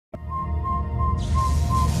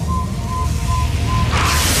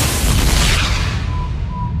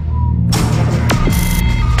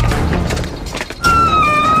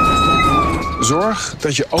Zorg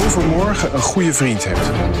dat je overmorgen een goede vriend hebt.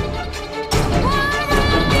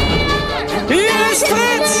 Hier is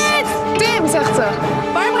Frits! Tim, zegt ze.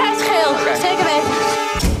 Barbara heeft geel. Zeker weten.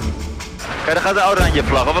 Kijk, dan gaat de oranje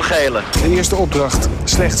vlag of een gele. De eerste opdracht,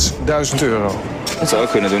 slechts €1000. Wat we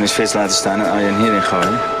ook kunnen doen is Frits laten staan en Arjen hierin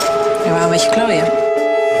gooien. Ja, waarom weet je klooien?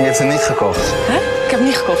 Je hebt hem niet gekocht. Hè? Ik heb hem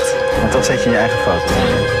niet gekocht. Want dat zet je in je eigen foto.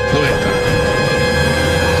 Loretta.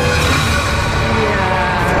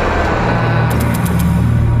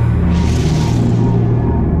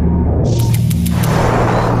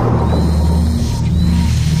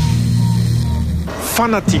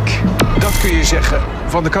 Fanatiek, dat kun je zeggen.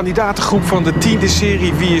 Van de kandidatengroep van de 10e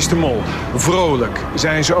serie Wie is de Mol. Vrolijk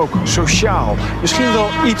zijn ze ook, sociaal. Misschien wel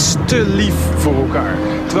iets te lief voor elkaar.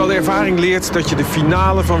 Terwijl de ervaring leert dat je de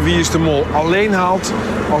finale van Wie is de Mol alleen haalt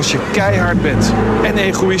als je keihard bent. En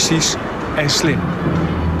egoïstisch en slim.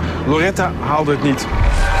 Loretta haalde het niet.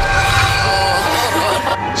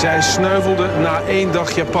 Zij sneuvelde na 1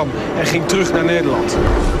 dag Japan en ging terug naar Nederland.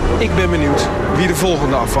 Ik ben benieuwd wie de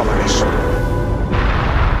volgende afvaller is.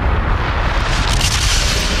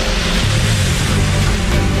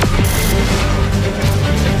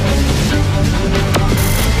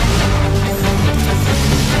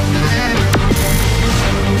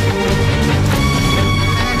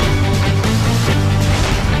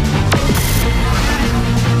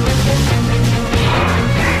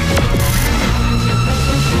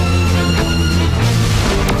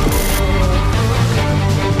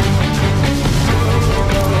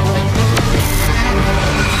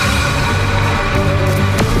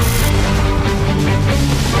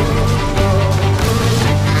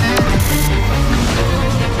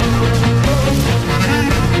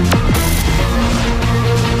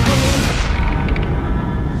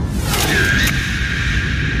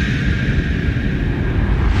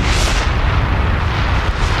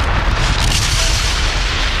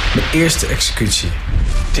 Eerste executie.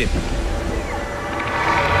 Tim.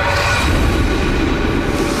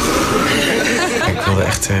 Ik wilde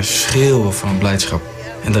echt schreeuwen van blijdschap.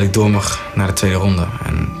 En dat ik door mag naar de tweede ronde.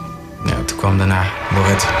 En ja, toen kwam daarna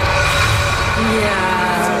Loretta.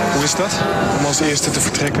 Ja. Hoe is dat, om als eerste te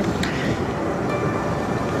vertrekken?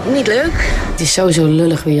 Niet leuk. Het is sowieso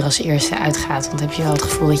lullig wie er als eerste uitgaat. Want dan heb je wel het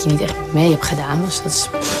gevoel dat je niet echt mee hebt gedaan. Dus dat is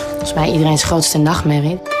volgens mij iedereen's grootste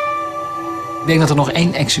nachtmerrie. Ik denk dat er nog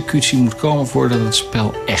 1 executie moet komen voordat het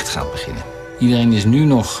spel echt gaat beginnen. Iedereen is nu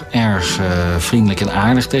nog erg vriendelijk en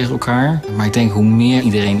aardig tegen elkaar. Maar ik denk hoe meer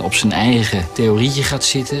iedereen op zijn eigen theorietje gaat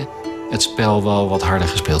zitten, het spel wel wat harder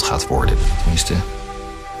gespeeld gaat worden. Tenminste,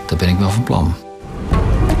 dat ben ik wel van plan.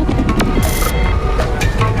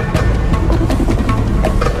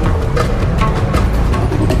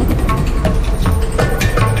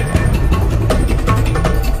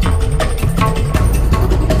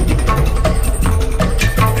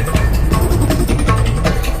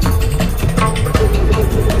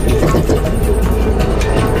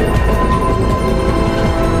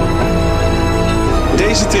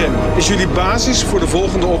 Deze tram is jullie basis voor de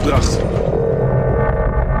volgende opdracht.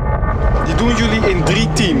 Die doen jullie in 3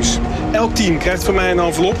 teams. Elk team krijgt van mij een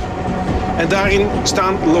envelop. En daarin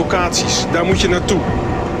staan locaties. Daar moet je naartoe.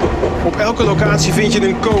 Op elke locatie vind je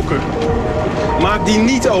een koker. Maak die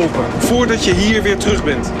niet open voordat je hier weer terug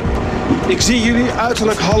bent. Ik zie jullie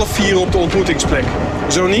uiterlijk 3:30 op de ontmoetingsplek.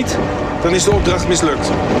 Zo niet, dan is de opdracht mislukt.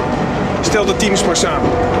 Stel de teams maar samen.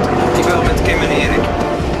 Ik wil met Kim en Erik.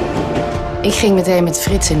 Ik ging meteen met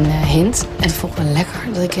Frits en Hind. En het vond ik wel lekker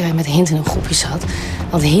dat ik met Hind in een groepje zat.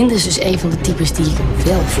 Want Hind is dus een van de types die ik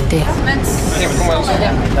wel verdedig. Kom maar eens.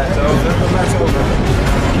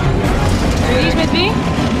 Wie is met wie?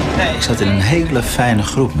 Ik zat in een hele fijne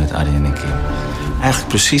groep met Arjen en Kim. Eigenlijk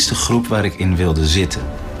precies de groep waar ik in wilde zitten.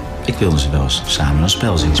 Ik wilde ze wel eens samen een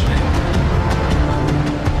spel zien spelen.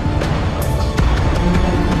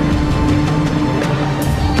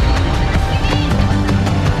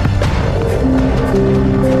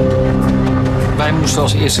 Wij moesten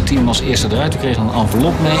als eerste team als eerste eruit. We kregen een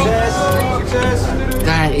envelop mee.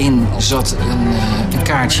 Daarin zat een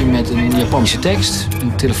kaartje met een Japanse tekst,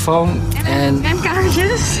 een telefoon en...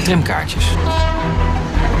 Tramkaartjes? Tramkaartjes.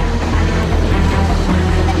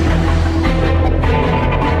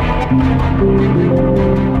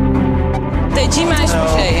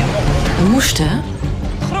 Museum. We moesten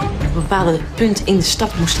op een bepaald punt in de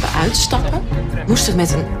stad moesten we uitstappen. We moesten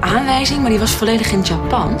met een aanwijzing, maar die was volledig in het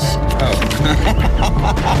Japans.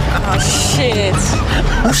 Oh shit.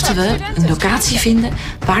 Moesten we een locatie vinden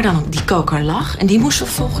waar dan die koker lag. En die moesten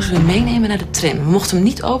we vervolgens weer meenemen naar de tram. We mochten hem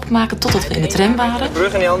niet openmaken totdat we in de tram waren.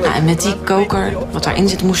 Nou, en met die koker, wat daarin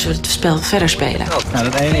zit, moesten we het spel verder spelen. Nou,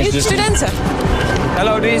 dat ene is dus... Studenten.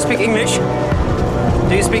 Hello, do you speak English?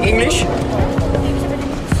 Do you speak English?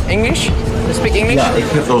 English? You speak English? Ja, ik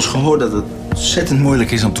heb wel eens gehoord dat het ontzettend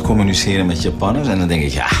moeilijk is om te communiceren met Japanners. En dan denk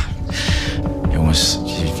ik, ja, jongens,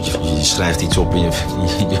 je schrijft iets op en je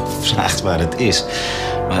vraagt waar het is.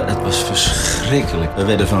 Maar het was verschrikkelijk. We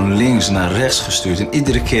werden van links naar rechts gestuurd. En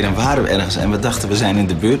iedere keer dan waren we ergens en we dachten we zijn in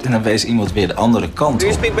de buurt. En dan wees iemand weer de andere kant op. Do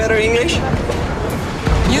you speak better English?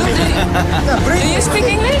 Do you speak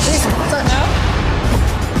English? No?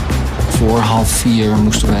 Voor 3:30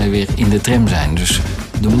 moesten wij weer in de tram zijn. Dus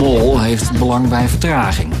de mol heeft belang bij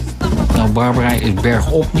vertraging. Nou, Barbara is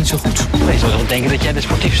bergop niet zo goed. Ik zou wel denken dat jij de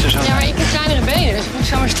sportiefste zou zijn. Ja, maar ik heb kleinere benen, dus ik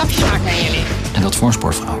zou maar stapjes maken naar jullie. En dat voor een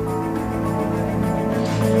sportvrouw.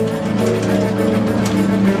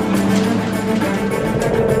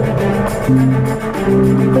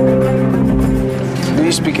 Do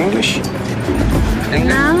you speak English?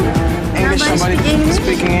 English? No. English, somebody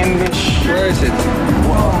speaking English. Where is it?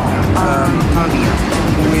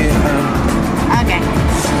 Oké.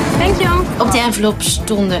 Thank you. Op de envelop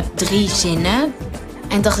stonden 3 zinnen.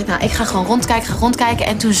 En dacht ik, nou, ik ga gewoon rondkijken.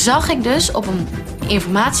 En toen zag ik dus op een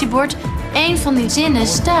informatiebord 1 van die zinnen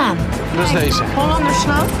staan. Dat is deze.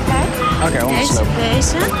 Hollandersloop, kijk. Oké, Hollandersloop.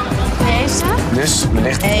 Deze. Dus,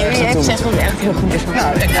 wellicht. Ik zeg dat het echt heel goed is.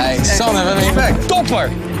 Nou, hey, Sanne, we hebben je weg. Topper!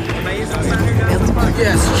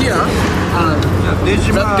 Yes, hier. Dit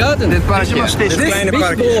is dat garden. Dit parkje. Dit kleine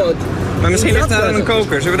parkje. Maar misschien ligt daar een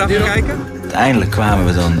koker. Zullen we daar even kijken? Uiteindelijk kwamen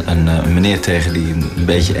we dan een meneer tegen die een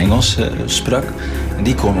beetje Engels sprak. En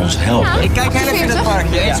die kon ons helpen. Ik kijk heel even in het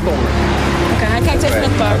parkje, 1 seconde. Oké, hij kijkt even in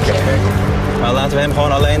het parkje. Maar laten we hem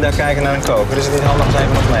gewoon alleen daar kijken naar een koker. Is het niet handig als hij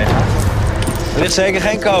even nog meegaat? Er ligt zeker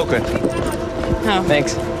geen koker. Nou,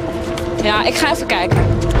 Niks. ja, ik ga even kijken.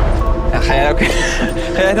 Ja, ga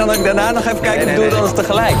jij dan ook daarna nog even kijken of doe het anders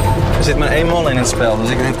tegelijk? Er zit maar 1 mol in het spel, dus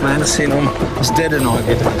ik heb weinig zin om als derde nog een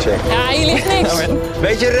keer te gaan checken. Ja, hier ligt niks.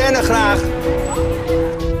 Beetje rennen graag.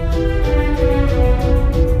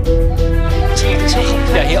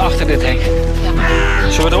 Ja, hier achter dit hek.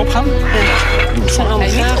 Zullen we erop gaan? Het zijn allemaal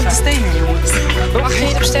niet op de stenen, jongens. Mag je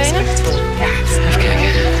niet op stenen? Ja, even kijken.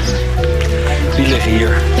 Die liggen hier.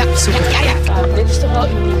 Ja, super. Ja. Dit is toch wel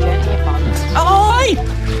uniek, hè, in Japan. Hoi!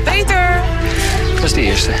 Peter! Dat is de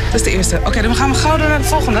eerste. Dat is de eerste. Oké, dan gaan we gauw door naar de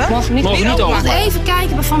volgende. Mogen we niet open. Even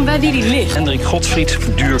kijken van bij wie die ligt. Hendrik Godfried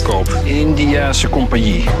Duurkoop. Indiase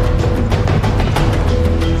Compagnie.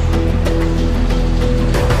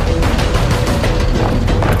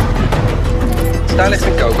 Daar ligt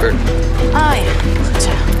een koker. Oh ja, goed zo.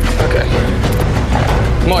 Oké.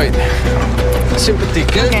 Mooi.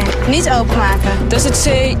 Sympathiek, hè? Oké, niet openmaken. Does it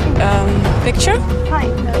say picture? Hi.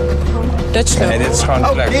 Dutch logo. Nee, dit is gewoon de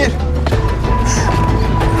plek. Hier.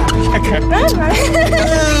 Lekker.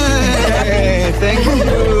 Hey, thank you.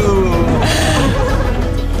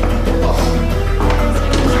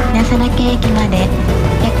 皆さんケーキまで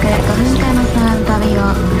約5分間の旅を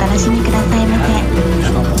お楽しみくださいませ。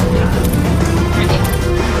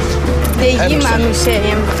De Jima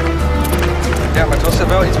Museum. Ja, maar het was er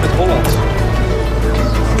wel iets met Holland.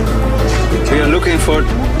 We are looking for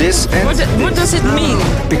this and What does it mean?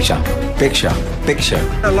 Picture.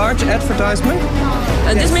 A large advertisement?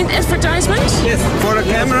 This means advertisement? Yes. For a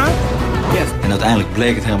camera? Yes. En uiteindelijk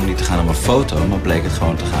bleek het helemaal niet te gaan om een foto, maar bleek het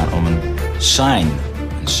gewoon te gaan om een sign.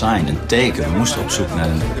 Een teken. We moesten op zoek naar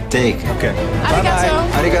een teken. Oké. Arigato.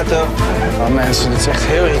 Arigato. Oh mensen, dit is echt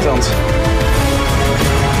heel irritant.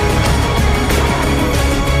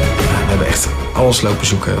 We hebben echt alles lopen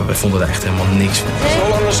zoeken. We vonden er echt helemaal niks van.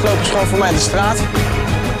 Hollanders lopen gewoon voor mij de straat.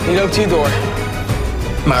 Die loopt hier door.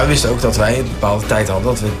 Maar we wisten ook dat wij een bepaalde tijd hadden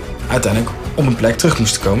dat we uiteindelijk op een plek terug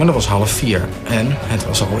moesten komen. Dat was 3:30. En het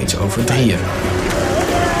was al iets over 3:00.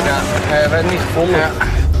 Ja, hij werd niet gevonden. Ja.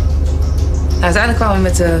 Uiteindelijk kwamen we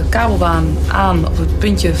met de kabelbaan aan op het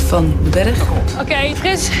puntje van de berg. Oké,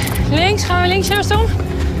 Frits, links. Gaan we links juist om?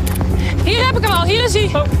 Hier heb ik hem al, hier is hij.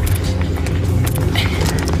 Oh.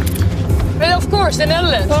 Well, of course, the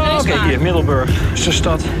Netherlands. Oh, Oké, hier, Middelburg. Zijn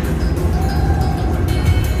stad.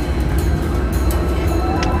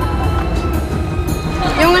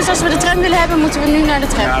 Jongens, als we de tram willen hebben, moeten we nu naar de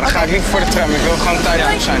tram. Ja, dan ga ik niet voor de tram. Ik wil gewoon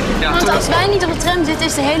tijdig zijn. Ja, Want als wij niet op de tram zitten,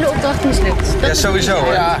 is de hele opdracht mislukt. ja sowieso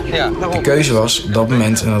hoor. Ja, daarom. De keuze was op dat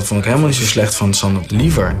moment, en dat vond ik helemaal niet zo slecht van Sanne,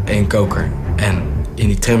 liever 1 koker en in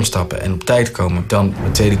die tram stappen en op tijd komen, dan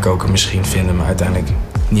een tweede koker misschien vinden, maar uiteindelijk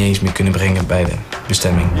niet eens meer kunnen brengen bij de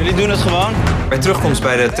bestemming. Jullie doen het gewoon? Bij terugkomst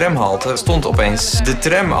bij de tramhalte stond opeens de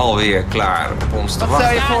tram alweer klaar op ons te wachten. Wat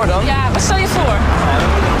stel je voor dan? Ja, wat stel je voor? Ja, we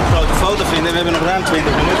moeten nog een grote foto vinden. We hebben nog ruim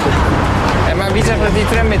 20 minuten. Ja, maar wie zegt dat die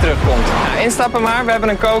tram weer terugkomt? Nou, instappen maar. We hebben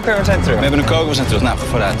een koker. We zijn terug. We hebben een koker, we zijn terug. Nou,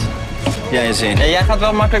 vooruit. Jij je zin. Ja, jij gaat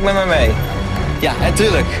wel makkelijk met mij mee. Ja,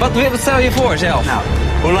 natuurlijk. Wat stel je voor zelf? Nou,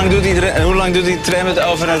 hoe lang doet die tram het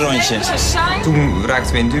over een rondje? Toen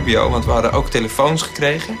raakten we in dubio, want we hadden ook telefoons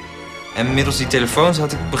gekregen. En middels die telefoons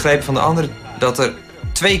had ik begrepen van de anderen dat er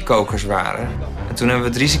 2 kokers waren. En toen hebben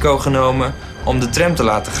we het risico genomen om de tram te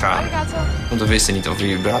laten gaan. Want we wisten niet of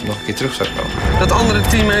we überhaupt nog een keer terug zou komen. Dat andere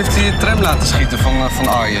team heeft die tram laten schieten van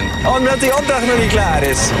Arjen. Omdat die opdracht nog niet klaar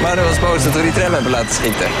is. Maar dat was boos dat we die tram hebben laten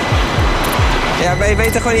schieten. Ja, wij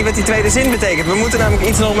weten gewoon niet wat die tweede zin betekent. We moeten namelijk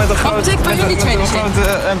iets nog met een grote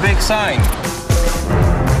big sign.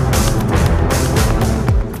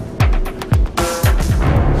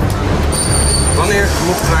 Wanneer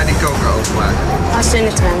moeten wij die koker openmaken? Als ze in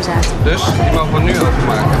de tram zaten. Dus, die mogen we nu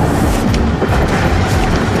openmaken.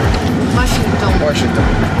 Washington.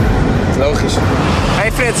 Logisch.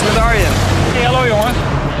 Hey Frits, met Arjen. Hey, hallo jongen.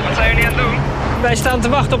 Wat zijn jullie aan het doen? Wij staan te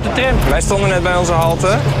wachten op de tram. Wij stonden net bij onze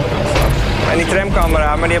halte. En die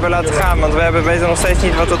tramcamera, maar die hebben we laten gaan, want we weten nog steeds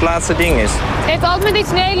niet wat het laatste ding is. Het heeft altijd met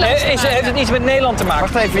iets Nederlands te maken. Heeft het iets met Nederland te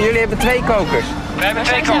maken? Wacht even, jullie hebben 2 kokers. We hebben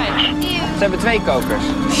 2 kokers. Ze hebben 2 kokers.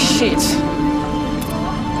 Shit.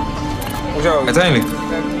 Hoezo? Uiteindelijk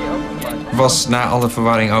was na alle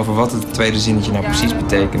verwarring over wat het tweede zinnetje nou precies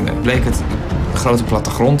betekende, bleek het een grote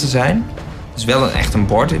plattegrond te zijn. Dus wel echt een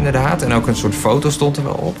bord inderdaad en ook een soort foto stond er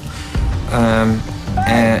wel op.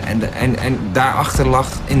 En daarachter lag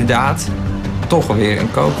inderdaad toch alweer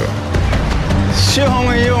een koker.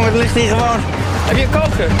 Jongen, het ligt hier gewoon. Heb je een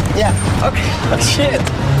koker? Ja. Oké. Oh, shit.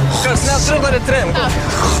 Ga snel terug naar de tram.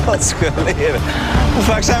 Godskeleren. Hoe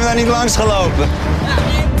vaak zijn we daar niet langs gelopen?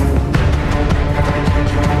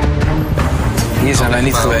 Hier zijn wij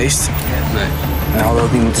niet geweest. Nee. En hadden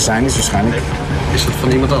ook niet moeten zijn, dus waarschijnlijk. Is dat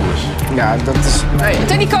van iemand anders? Ja, dat is...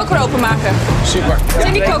 Meteen die koker openmaken. Super.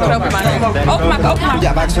 Meteen die koker openmaken. Openmaken.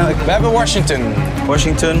 Ja, we hebben Washington.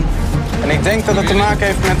 Washington. En ik denk dat het te maken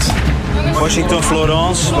heeft met... Washington,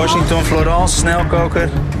 Florence, snelkoker.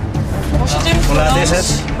 Hoe laat is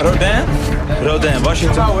het? Rodin,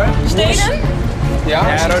 Washington. Steden? Ja,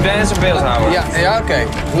 Rodin is een beeldhouwer. Ja, oké.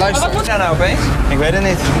 Luister. Wat moet jij nou opeens? Ik weet het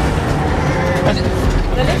niet.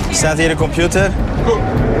 Staat hier een computer?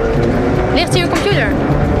 Ligt hier een computer?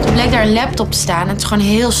 Toen bleek daar een laptop te staan. En het is gewoon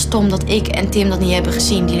heel stom dat ik en Tim dat niet hebben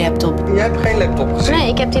gezien, die laptop. Jij hebt geen laptop gezien? Nee,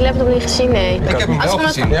 ik heb die laptop niet gezien, nee. Ik heb hem wel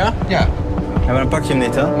gezien. Ja? Ja. Ja, maar dan pak je hem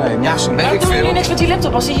niet dan? Nee, ja, zo Waarom doen jullie niks met die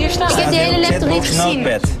laptop als hij hier staat? Ik heb die hele laptop niet gezien.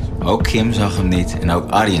 Ook Kim zag hem niet en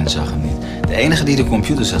ook Arjen zag hem niet. De enige die de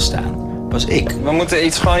computer zag staan, was ik. We moeten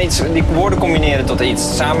die woorden combineren tot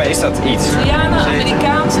iets. Samen is dat iets. Italianen,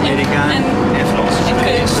 Amerikaans en Frans. En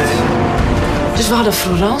kunst. Dus we hadden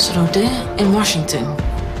Florence, Rodin en Washington.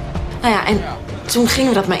 Nou ja, en toen gingen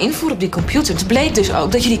we dat maar invoeren op die computer. Het bleek dus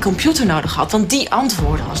ook dat je die computer nodig had, want die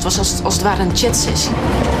antwoorden. Het was als het ware een chatsessie.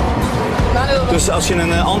 Dus als je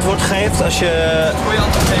een antwoord geeft,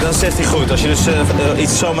 dan zegt hij goed. Als je dus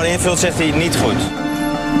iets zomaar invult, zegt hij niet goed.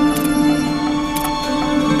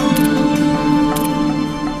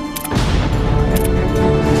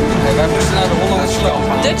 Wij moesten naar de Hollandse slow.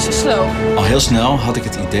 Dutch slow. Al heel snel had ik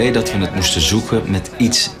het idee dat we het moesten zoeken met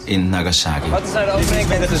iets in Nagasaki. Wat is nou de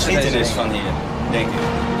overeenkomst met de geschiedenis van hier, denk ik?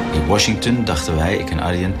 In Washington dachten wij, ik en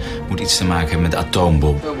Arjen, moet iets te maken hebben met de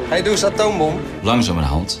atoombom. Hey, doe eens atoombom.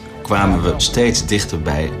 Langzamerhand kwamen we steeds dichter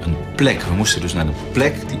bij een plek. We moesten dus naar de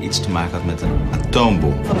plek die iets te maken had met een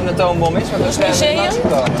atoombom. Wat een atoombom is? Wat is het museum?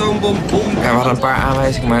 Atoombom. Ja, we hadden een paar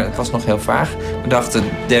aanwijzingen, maar het was nog heel vaag. We dachten,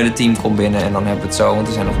 het derde team komt binnen en dan hebben we het zo, want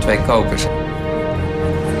er zijn nog 2 kokers.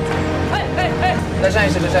 Hey. Daar zijn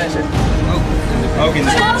ze. Ook in de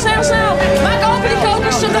Snel. Maak open die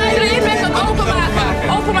kokers zodra je erin bent. Dan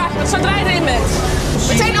openmaken. Zodra je erin bent.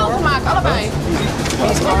 Meteen openmaken, allebei.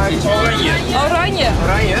 Oranje.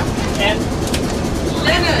 En?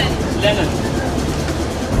 Lennon.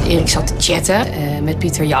 Erik zat te chatten met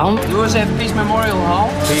Pieter Jan. Doe eens even Peace Memorial Hall.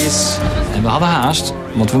 Peace. En we hadden haast,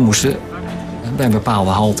 want we moesten bij een bepaalde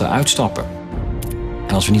halte uitstappen.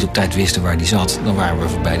 En als we niet op tijd wisten waar die zat, dan waren we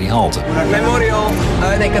voorbij die halte. Memorial.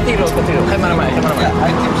 Nee, Catiro. Geef maar naar mij. Ja,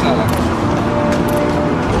 hij typt sneller.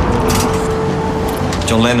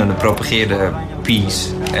 John Lennon propageerde peace.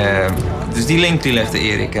 Dus die link die legde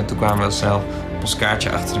Erik en toen kwamen we snel ons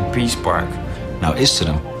kaartje achter een Peace Park. Nou is er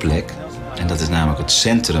een plek, en dat is namelijk het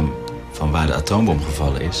centrum van waar de atoombom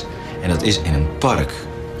gevallen is. En dat is in een park.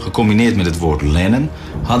 Gecombineerd met het woord Lennon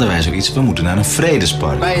hadden wij zoiets, we moeten naar een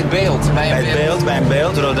vredespark. Bij het beeld. Bij een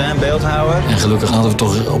beeld, Rodin, beeldhouwer. En gelukkig hadden we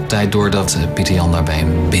toch op tijd door dat Pieter Jan daar bij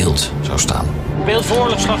een beeld zou staan. Beeld voor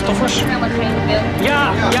oorlogsslachtoffers?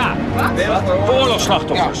 Ja. Voor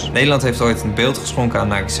oorlogsslachtoffers. Nederland heeft ooit een beeld geschonken aan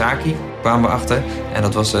Nagasaki, kwamen we achter. En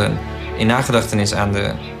dat was in nagedachtenis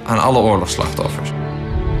aan alle oorlogsslachtoffers.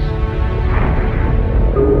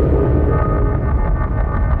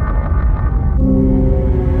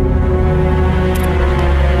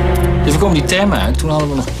 kwam die tram uit, toen hadden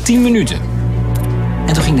we nog 10 minuten.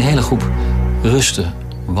 En toen ging de hele groep rustig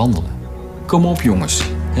wandelen. Kom op jongens,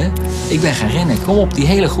 hè? Ik ben gaan rennen, kom op, die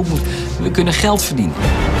hele groep moet... We kunnen geld verdienen.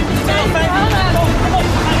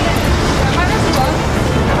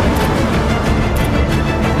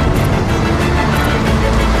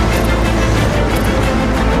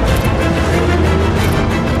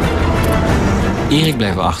 Erik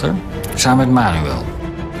bleef achter, samen met Manuel.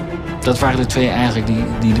 Dat waren de twee eigenlijk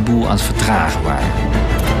die de boel aan het vertragen waren.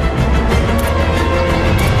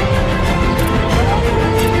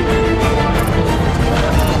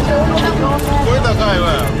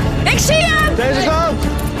 Ik zie hem! Deze kant!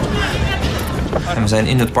 En we zijn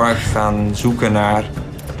in het park gaan zoeken naar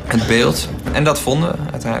het beeld. En dat vonden we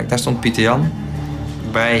uiteindelijk. Daar stond Pieter Jan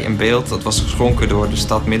bij een beeld dat was geschonken door de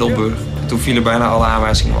stad Middelburg. En toen vielen bijna alle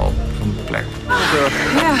aanwijzingen op van de plek.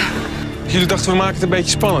 Ja. Jullie dachten we maken het een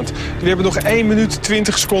beetje spannend. We hebben nog 1 minuut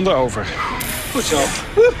 20 seconden over. Goed zo.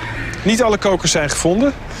 Niet alle kokers zijn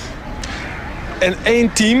gevonden. En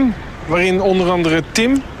 1 team, waarin onder andere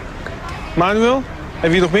Tim, Manuel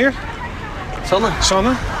en wie nog meer?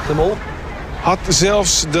 Sanne. De mol. Had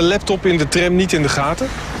zelfs de laptop in de tram niet in de gaten.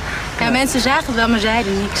 Ja, mensen zagen het wel, maar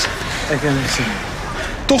zeiden niks. Ik heb niks gezien.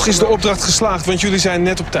 Toch is de opdracht geslaagd, want jullie zijn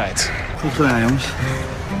net op tijd. Goed gedaan, jongens.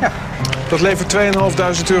 Ja. Dat levert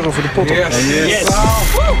 €2.500 voor de pot op. Yes.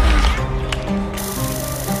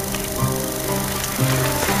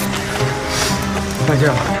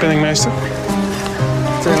 Dankjewel. Penningmeester.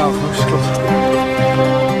 2,5 jongens, klopt.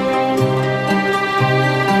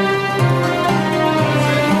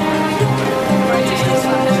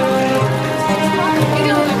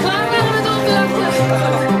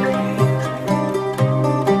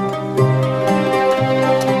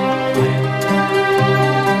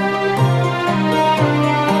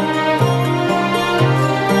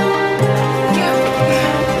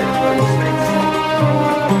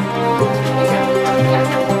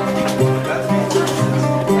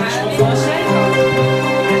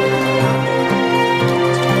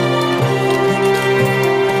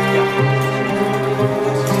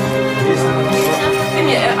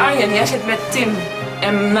 Arjen, jij zit met Tim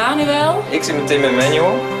en Manuel. Ik zit met Tim en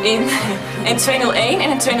Manuel. In 201 en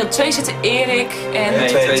in 202 zitten Erik en... Nee,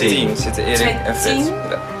 210 zitten Erik en Frits.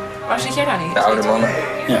 Ja. Waar zit jij dan in? De oude mannen.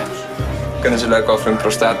 Ja. Kunnen ze leuk over hun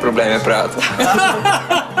prostaatproblemen praten.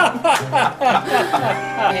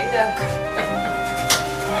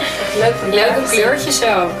 Leuke kleurtjes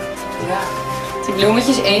ook. Ja. Die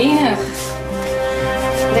bloemetjes enig.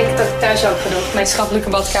 Ik denk dat ik thuis ook ga doen. Mijn schappelijke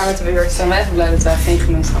badkamer te bewerken. Zijn wij even blij dat wij geen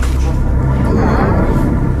gemeenschappelijke badkamer hebben.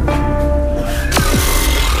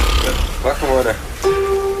 Wakker worden.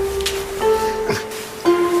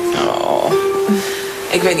 Oh.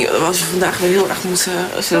 Ik weet niet, als we vandaag weer heel erg moeten...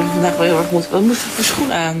 Wat moeten we voor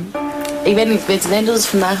schoenen aan? Ik weet alleen dat het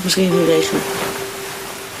vandaag misschien gaat regenen.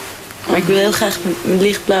 Maar ik wil heel graag mijn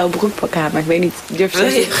lichtblauwe broekpak aan, maar ik weet niet, ik durf Wil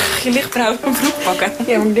je lichtblauwe broek pakken?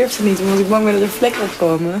 Ja, maar ik durf het niet, omdat ik bang ben dat er vlekken op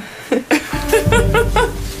komen.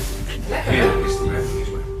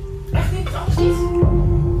 Echt niet? Alles niet?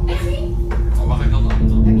 Echt niet? Oh, mag ik dan?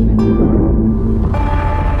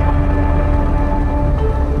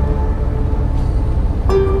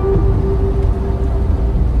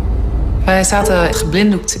 Wij zaten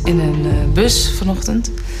geblinddoekt in een bus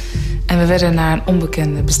vanochtend. En we werden naar een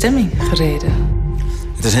onbekende bestemming gereden.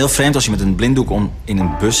 Het is heel vreemd als je met een blinddoek in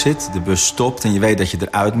een bus zit. De bus stopt en je weet dat je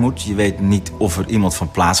eruit moet. Je weet niet of er iemand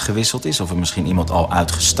van plaats gewisseld is. Of er misschien iemand al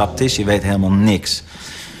uitgestapt is. Je weet helemaal niks.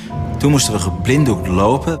 Toen moesten we geblinddoekt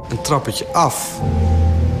lopen. Een trappetje af.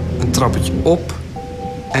 Een trappetje op.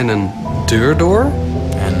 En een deur door.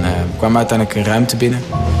 En we kwamen uiteindelijk een ruimte binnen.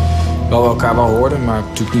 Waar we elkaar wel hoorden, maar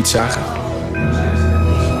natuurlijk niet zagen.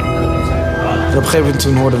 En op een gegeven moment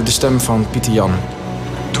toen hoorden we de stem van Pieter Jan.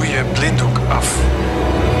 Doe je blinddoek af.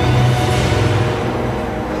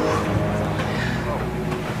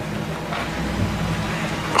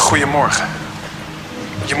 Goedemorgen.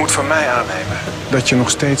 Je moet van mij aannemen dat je nog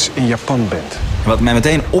steeds in Japan bent. Wat mij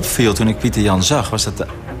meteen opviel toen ik Pieter Jan zag, was dat de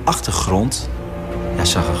achtergrond... Ja,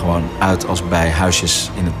 zag er gewoon uit als bij huisjes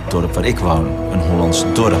in het dorp waar ik woon. Een Hollands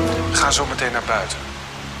dorp. Ga zo meteen naar buiten.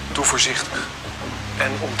 Doe voorzichtig.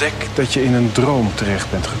 En ontdek dat je in een droom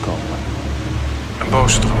terecht bent gekomen. Een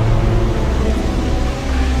boze droom.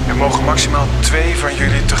 Er mogen maximaal 2 van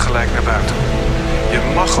jullie tegelijk naar buiten. Je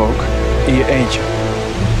mag ook in je eentje.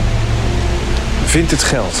 Vind het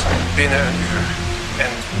geld binnen een uur. En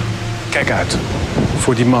kijk uit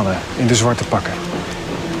voor die mannen in de zwarte pakken.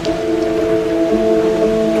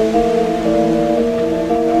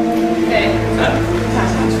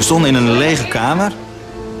 We stonden in een lege kamer.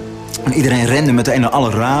 En iedereen rende meteen naar alle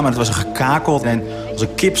ramen. Het was een gekakel. En als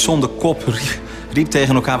een kip zonder kop riep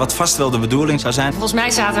tegen elkaar wat vast wel de bedoeling zou zijn. Volgens mij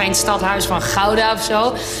zaten wij in het stadhuis van Gouda of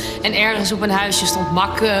zo. En ergens op een huisje stond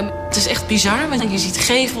Makken. Het is echt bizar, want je ziet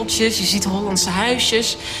geveltjes, je ziet Hollandse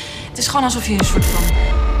huisjes. Het is gewoon alsof je in een soort van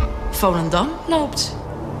Volendam loopt.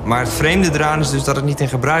 Maar het vreemde eraan is dus dat het niet in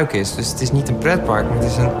gebruik is. Dus het is niet een pretpark, maar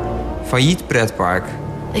het is een failliet pretpark.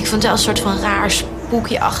 Ik vond het wel een soort van raar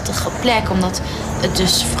spooky-achtige plek, omdat het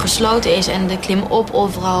dus gesloten is en de klim-op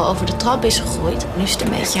overal over de trap is gegroeid. Nu is het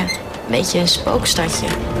een beetje een spookstadje.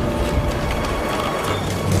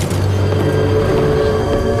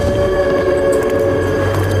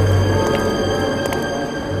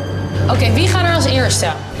 Oké, wie gaat er als eerste?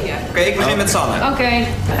 Oké, ik begin met Sanne. Oké.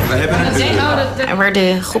 We hebben Er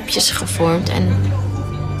werden groepjes gevormd en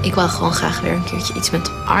ik wil gewoon graag weer een keertje iets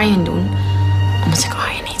met Arjen doen, omdat ik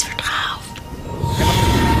Arjen niet vertrouw.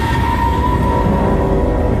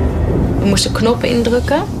 We moesten knoppen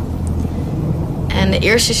indrukken en de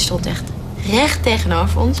eerste stond echt recht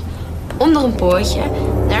tegenover ons, onder een poortje.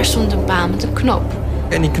 Daar stond een paal met een knop.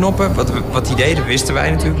 En die knoppen, wat die deden, wisten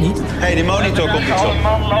wij natuurlijk niet. Hé, die monitor komt iets op.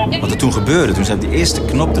 Wat er toen gebeurde, toen zij op die eerste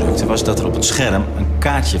knop drukte, was dat er op het scherm een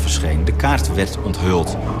kaartje verscheen. De kaart werd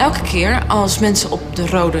onthuld. Elke keer als mensen op de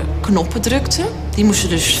rode knoppen drukten, die moesten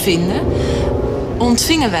dus vinden,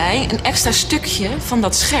 ontvingen wij een extra stukje van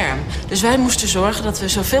dat scherm. Dus wij moesten zorgen dat we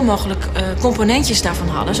zoveel mogelijk componentjes daarvan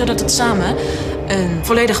hadden, zodat het samen een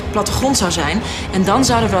volledig plattegrond zou zijn. En dan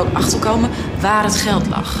zouden we ook achterkomen waar het geld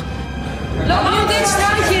lag. Loop op dit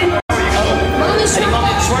straatje. Man is Die man in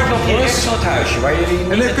het zwart loopt hier rechts van het huisje waar jullie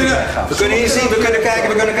niet gaan. We kunnen hier zien, we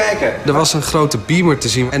kunnen kijken. Er was een grote beamer te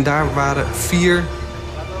zien en daar waren 4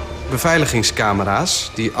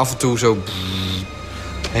 beveiligingscamera's die af en toe zo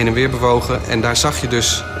heen en weer bewogen. En daar zag je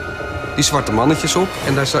dus die zwarte mannetjes op.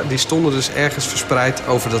 En die stonden dus ergens verspreid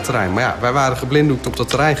over dat terrein. Maar ja, wij waren geblinddoekt op dat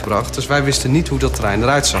terrein gebracht, dus wij wisten niet hoe dat terrein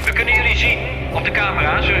eruit zag. We kunnen jullie zien op de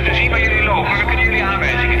camera's, we zien waar jullie lopen, we kunnen jullie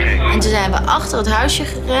aanwijzingen geven. En toen zijn we achter het huisje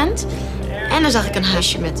gerend en dan zag ik een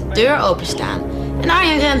huisje met de deur openstaan. En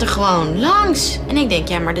Arjen rent er gewoon langs. En ik denk,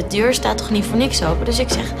 ja, maar de deur staat toch niet voor niks open? Dus ik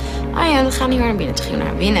zeg, Arjen, we gaan niet meer naar binnen. Toen gingen we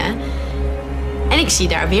naar binnen. En ik zie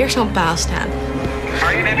daar weer zo'n paal staan.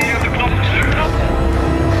 Arjen, hebben jullie op de knop gedrukt?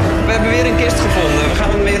 We hebben weer een kist gevonden, we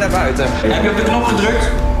gaan weer naar buiten. Heb je op de knop gedrukt?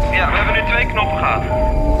 Ja, we hebben nu 2 knoppen gehad.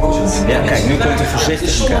 Ja, kijk, nu komt hij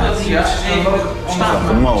voorzichtig in kaart.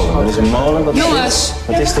 Een molen. Wat is een molen? Jongens,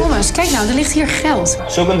 Wat is dit? jongens, kijk nou, er ligt hier geld.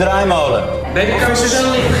 Zoek een draaimolen. Bij de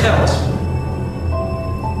kasteel ligt geld.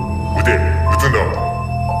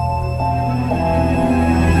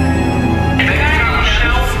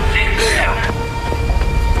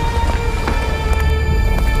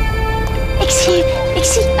 Ik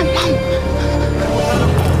zie een man.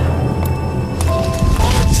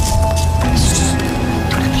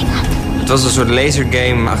 Het was een soort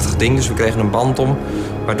lasergame-achtig ding, dus we kregen een band om.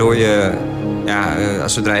 Waardoor je, ja,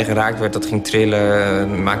 als zodra je geraakt werd, dat ging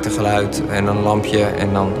trillen, maakte geluid en dan een lampje.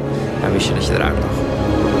 En dan wist je dat je eruit lag.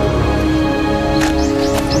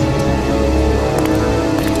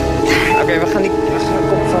 Oké, we gaan die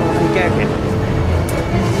kerk in.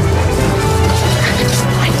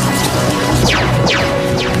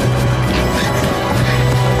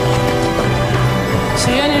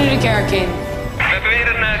 Ze rennen nu de kerk in. We hebben weer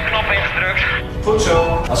een knop ingedrukt. Goed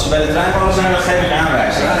zo. Als we bij de draaimolen zijn, dan geef ik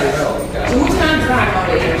aanwijzing. Ja, jawel. We moeten naar het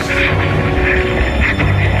draaimolen eerst.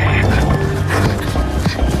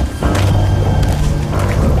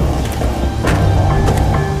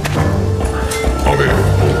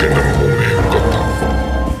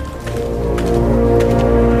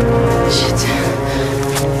 Shit.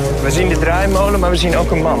 We zien de draaimolen, maar we zien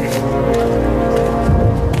ook een man.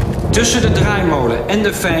 Tussen de draaimolen en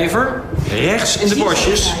de vijver, rechts in de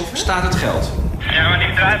bosjes, staat het geld. Ja, maar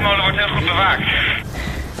die draaimolen wordt heel goed bewaakt.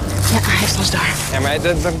 Ja, hij heeft ons daar. Ja, maar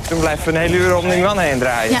dan blijven we een hele uur om die man heen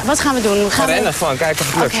draaien. Ja, wat gaan we doen? We gaan rennen gewoon, kijken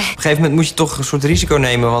of het lukt. Oké. Op een gegeven moment moet je toch een soort risico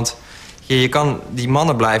nemen, want je kan die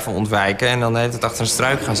mannen blijven ontwijken en dan de hele tijd achter een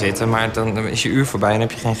struik gaan zitten, maar dan is je uur voorbij en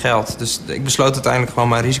heb je geen geld. Dus ik besloot uiteindelijk gewoon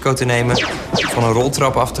maar risico te nemen, van een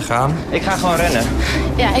roltrap af te gaan. Ik ga gewoon rennen.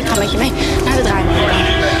 Ja, ik ga met je mee naar de draaimolen.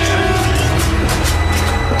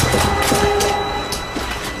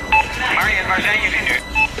 Arjen, waar zijn jullie nu?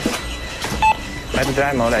 Bij de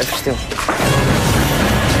draaimolen, even stil.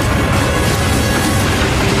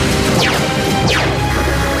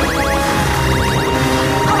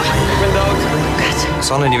 Ik ben dood.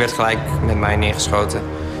 Sanne die werd gelijk met mij neergeschoten.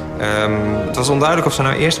 Het was onduidelijk of ze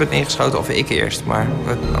nou eerst werd neergeschoten of ik eerst, maar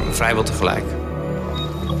vrijwel tegelijk.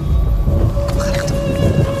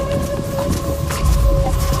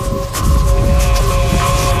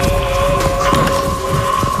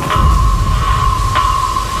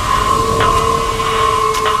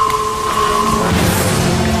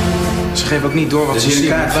 ook niet door wat er we is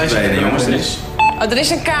zien. een kaart verdwenen, jongens. Oh, er is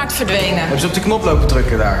een kaart verdwenen. Hebben ze op de knop lopen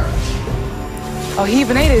drukken daar? Oh, hier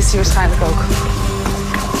beneden is hij waarschijnlijk ook.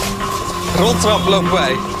 Roltrap lopen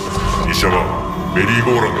wij.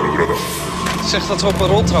 Zeg dat we op een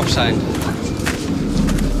roltrap zijn.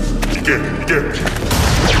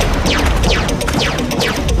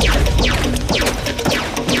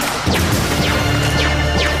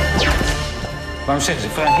 Waarom zeggen ze?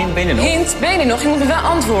 Ik vraag Hind, ben je nog? Hind, ben je nog? Je moet me wel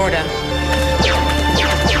antwoorden.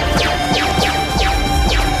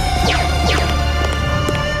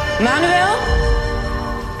 Manuel?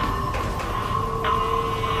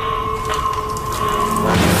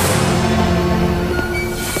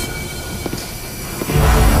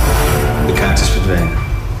 De kaart is verdwenen.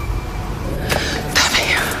 Daar ben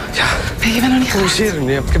je. Ja. Ben je bent nog niet geweest?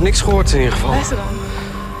 Corrigeer hem, ik heb niks gehoord in ieder geval. Luister dan.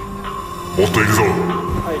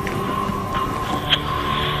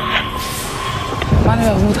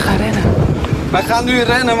 Manuel, we moeten gaan rennen. Wij gaan nu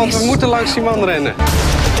rennen, want we moeten langs die man rennen.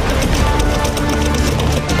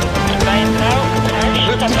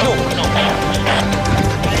 Druk op de knop.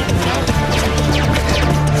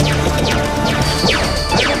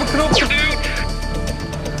 Ik heb een knop geduwd.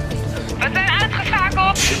 We zijn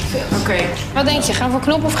uitgeschakeld. Oké. Wat denk je? Gaan we voor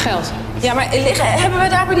knop of geld? Ja, maar hebben we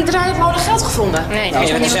daar bij die draaienmolen geld gevonden? Nee, Nou,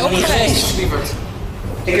 ik ben we zijn niet nog niet geweest. Lieverd,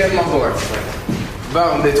 ik heb hem al gehoord.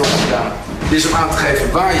 Waarom dit wordt gedaan? Dit is om aan te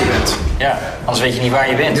geven waar je bent. Ja, anders weet je niet waar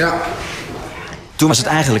je bent. Ja. Toen was het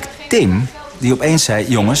eigenlijk Tim die opeens zei...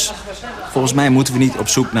 jongens, volgens mij moeten we niet op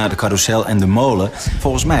zoek naar de carousel en de molen.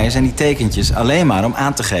 Volgens mij zijn die tekentjes alleen maar om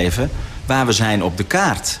aan te geven waar we zijn op de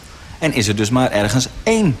kaart. En is er dus maar ergens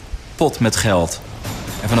 1 pot met geld.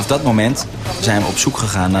 En vanaf dat moment zijn we op zoek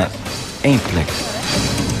gegaan naar 1 plek.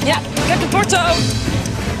 Ja, ik heb de porto.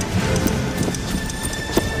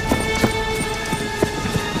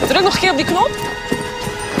 Druk nog een keer op die knop.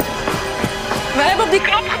 We hebben op die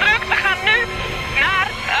knop gedrukt. We gaan nu naar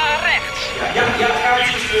rechts.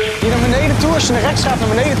 Hier naar beneden toe, als je naar rechts gaat naar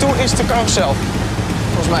beneden toe, is de carousel.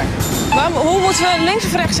 Volgens mij. Hoe moeten we links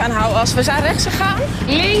of rechts aanhouden als we zijn rechts gegaan?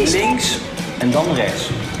 Links. Links en dan rechts.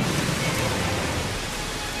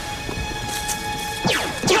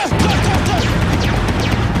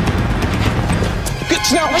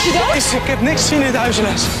 Snel, was je dood? Ik heb niks gezien in het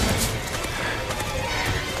huizenles.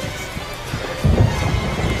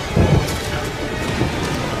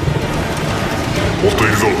 We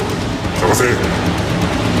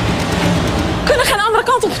kunnen geen andere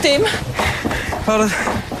kant op, Tim.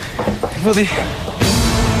 Ik wil die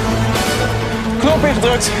knop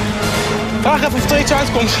ingedrukt. Vraag even of er iets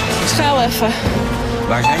uitkomt. Schuil even.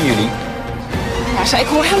 Waar zijn jullie? Maar ik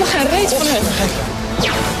hoor helemaal geen reet van hun.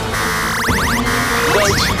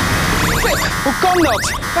 Dood. Hoe kan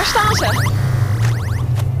dat? Waar staan ze?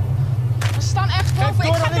 Ze staan echt boven.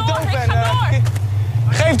 Ik ga door, ik ga door.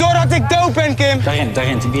 Geef door dat ik dood ben, Kim.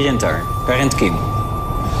 Wie rent daar? Daar rent Kim.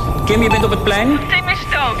 Kim, je bent op het plein? Tim is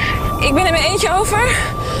dood. Ik ben in mijn eentje over.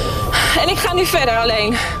 En ik ga nu verder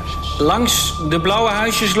alleen. Langs de blauwe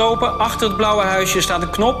huisjes lopen. Achter het blauwe huisje staat een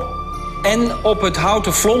knop. En op het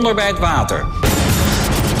houten vlonder bij het water.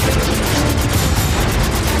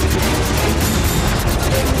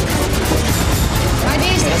 Waar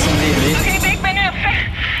is dit? Ik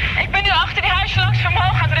ben nu achter die huisje langs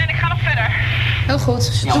omhoog gaan rennen. Ik ga nog verder. Heel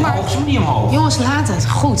goed. Ja, Doe maar. omhoog, zo niet omhoog. Jongens, laat het.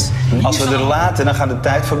 Goed. Als we er laten, dan gaat de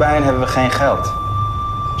tijd voorbij en hebben we geen geld.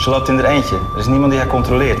 Ze loopt in haar eentje. Er is niemand die haar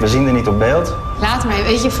controleert. We zien er niet op beeld. Laat maar.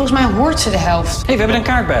 Weet je, volgens mij hoort ze de helft. Hé, we hebben een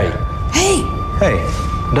kaart bij. Hé,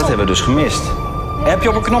 dat hebben we dus gemist. Heb je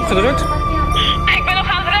op een knop gedrukt? Ik ben nog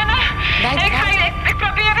aan het rennen. Ik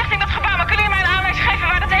probeer richting dat gebouw. Maar kunnen jullie mij een aanwijzing geven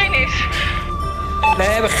waar dat heen is? We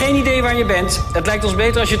hebben geen idee waar je bent. Het lijkt ons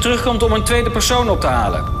beter als je terugkomt om een tweede persoon op te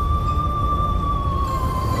halen.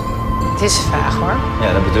 Het is een vraag, hoor.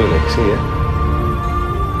 Ja, dat bedoel ik. Zie je?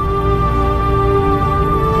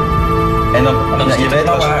 En dan je weet het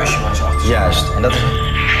pas... huisje waar ze achter. Juist. En dat is...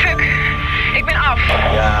 Fuck. Ik ben af.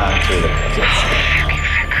 Ja, natuurlijk.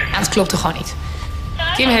 Ja, het klopte gewoon niet.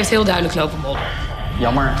 Kim heeft heel duidelijk lopen modder.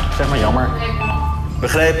 Jammer, zeg maar jammer.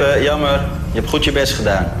 Begrepen, jammer. Je hebt goed je best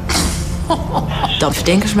gedaan. Dan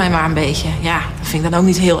verdenken ze mij maar een beetje. Ja, dat vind ik dan ook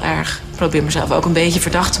niet heel erg. Ik probeer mezelf ook een beetje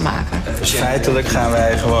verdacht te maken. Dus feitelijk gaan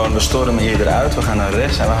wij gewoon, we stormen hier eruit, we gaan naar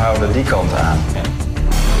rechts en we houden die kant aan. Ja.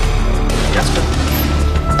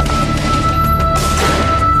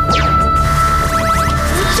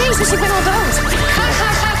 Jezus, ik ben al dood. Ga.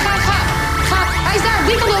 Hij is daar,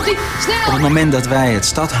 die kant op, snel. Op het moment dat wij het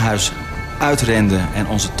stadhuis uitrenden en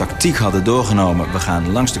onze tactiek hadden doorgenomen... we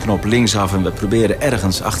gaan langs de knop linksaf en we proberen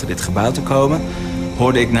ergens achter dit gebouw te komen...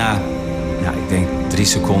 hoorde ik na, ik denk 3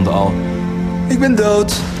 seconden al... Ik ben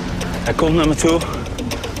dood. Hij komt naar me toe.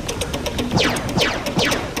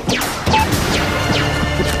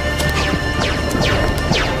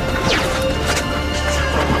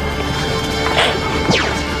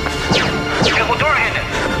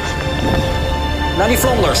 Naar die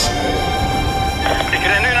vlonders. Ik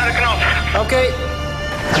ren nu naar de knop. Oké.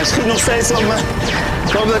 Hij schiet nog steeds op me.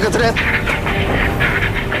 Ik hoop dat ik het red.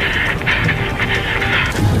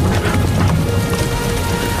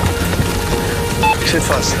 Ik zit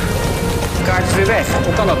vast. De kaart is weer weg.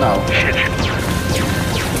 Hoe kan dat nou? Shit.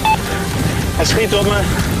 Hij schiet op me.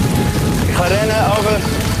 Ik ga rennen over.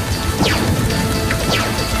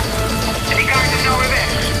 En die kaart is nou weer weg.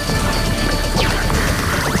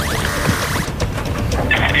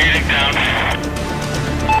 Erik down.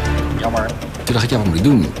 Jammer. Toen dacht ik, ja, wat moet ik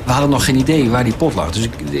doen? We hadden nog geen idee waar die pot lag. Dus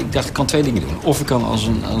ik dacht, ik kan 2 dingen doen. Of ik kan als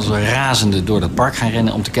een razende door dat park gaan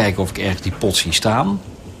rennen om te kijken of ik ergens die pot zie staan.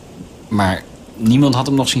 Maar niemand had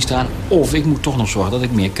hem nog zien staan. Of ik moet toch nog zorgen dat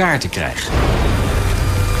ik meer kaarten krijg.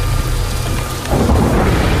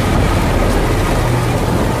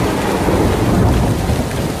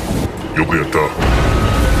 Loretta.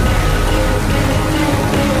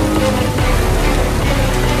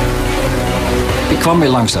 Ik kwam weer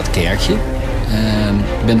langs dat kerkje.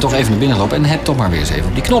 Ben toch even naar binnen gelopen en heb toch maar weer eens even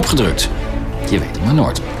op die knop gedrukt. Je weet het maar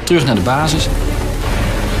nooit. Terug naar de basis.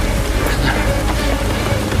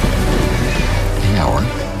 Ja hoor,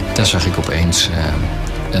 daar zag ik opeens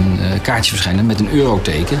een kaartje verschijnen met een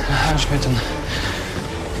euroteken. Een huis met een...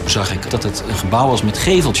 Zag ik dat het een gebouw was met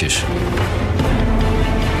geveltjes.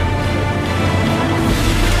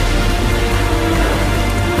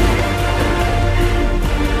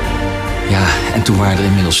 Ja, en toen waren er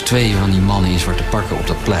inmiddels 2 van die mannen in zwarte pakken op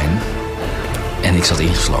dat plein. En ik zat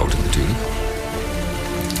ingesloten natuurlijk.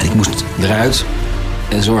 En ik moest eruit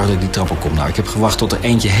en zorgen dat ik die trap op kom. Nou, ik heb gewacht tot er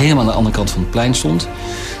eentje helemaal aan de andere kant van het plein stond.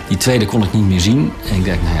 Die tweede kon ik niet meer zien. En ik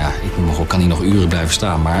dacht, nou ja, ik kan hier nog uren blijven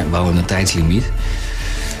staan, maar we hadden een tijdslimiet.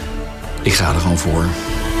 Ik ga er gewoon voor.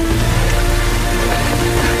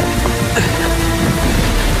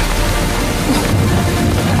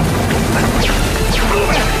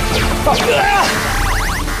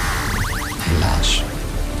 Helaas,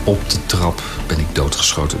 op de trap ben ik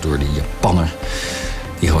doodgeschoten door die Japanner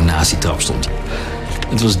die gewoon naast die trap stond.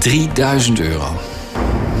 Het was €3000.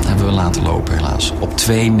 Dat hebben we laten lopen, helaas. Op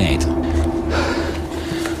 2 meter.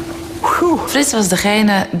 Frits was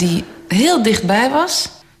degene die heel dichtbij was,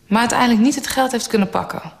 maar uiteindelijk niet het geld heeft kunnen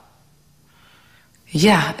pakken.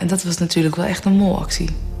 Ja, en dat was natuurlijk wel echt een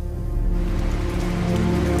molactie.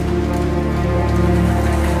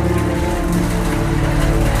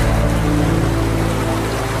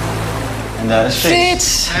 En daar is Frits.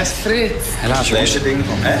 Frits! Hij is Frits. Helaas, jongens. Deze dingen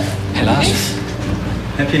van, hè? Helaas.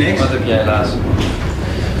 Heb je niks? Wat heb jij helaas?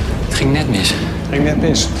 Het ging net mis. Het ging net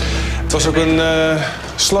mis. Het was ook een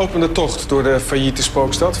slopende tocht door de failliete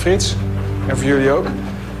spookstad, Frits. En voor jullie ook.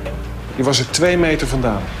 Die was er 2 meter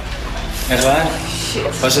vandaan. Echt waar?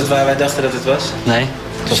 Was het waar wij dachten dat het was? Nee,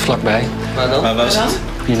 het was vlakbij. Waar dan? Waar was het?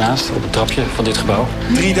 Hiernaast, op het trapje van dit gebouw.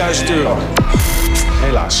 €3000.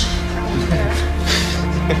 Helaas.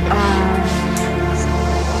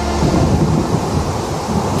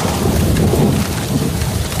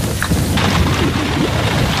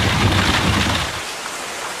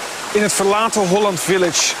 In het verlaten Holland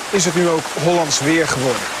Village is het nu ook Hollands weer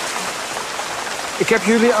geworden. Ik heb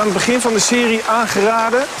jullie aan het begin van de serie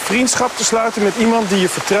aangeraden vriendschap te sluiten met iemand die je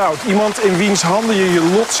vertrouwt. Iemand in wiens handen je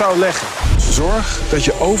je lot zou leggen. Zorg dat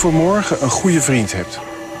je overmorgen een goede vriend hebt.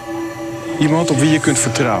 Iemand op wie je kunt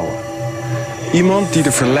vertrouwen. Iemand die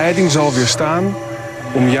de verleiding zal weerstaan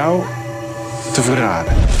om jou te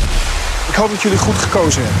verraden. Ik hoop dat jullie goed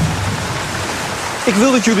gekozen hebben. Ik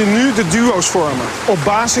wil dat jullie nu de duo's vormen, op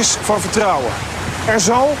basis van vertrouwen. Er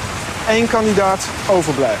zal 1 kandidaat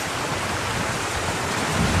overblijven.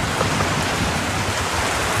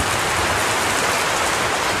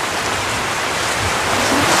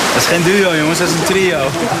 Dat is geen duo, jongens, dat is een trio.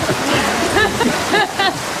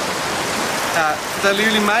 Ja, vertellen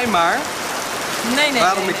jullie mij maar Nee.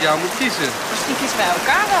 waarom ik jou moet kiezen. Misschien kiezen wij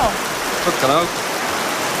elkaar wel. Dat kan ook.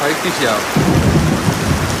 Maar ik kies jou.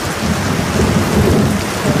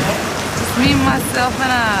 Me, myself en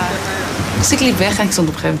I. Dus ik liep weg en ik stond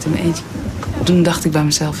op een gegeven moment in mijn eentje. Toen dacht ik bij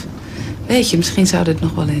mezelf, weet je, misschien zou dit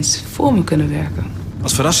nog wel eens voor me kunnen werken.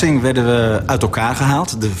 Als verrassing werden we uit elkaar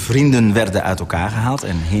gehaald. De vrienden werden uit elkaar gehaald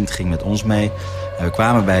en Hind ging met ons mee. En we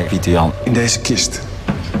kwamen bij Pieter Jan. In deze kist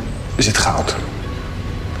zit goud.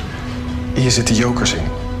 Hier zitten jokers in.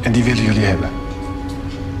 En die willen jullie hebben.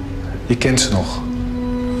 Je kent ze nog.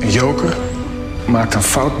 Een joker maakt een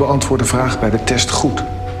fout beantwoorde vraag bij de test goed.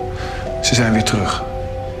 Ze zijn weer terug.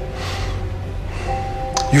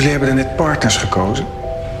 Jullie hebben er net partners gekozen.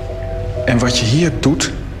 En wat je hier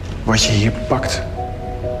doet, wat je hier pakt,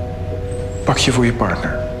 pak je voor je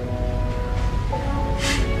partner.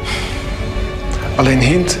 Alleen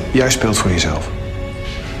Hind, jij speelt voor jezelf.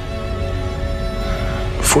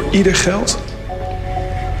 Voor ieder geld,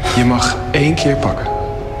 je mag 1 keer pakken.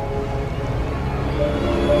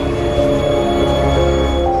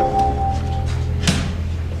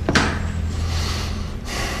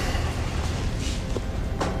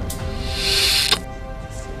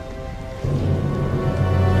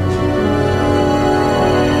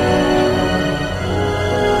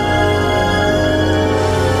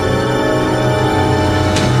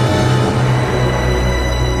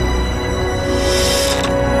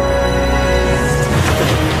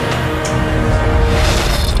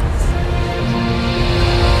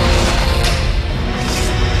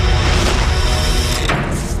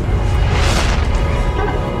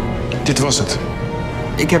 Dit was het.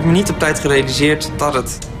 Ik heb me niet op tijd gerealiseerd dat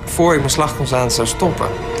het voor ik mijn slag kon staan zou stoppen.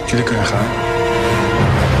 Jullie kunnen gaan.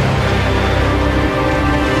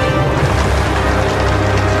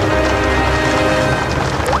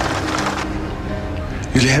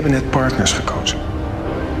 Jullie hebben net partners gekozen.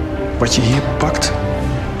 Wat je hier pakt,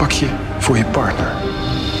 pak je voor je partner.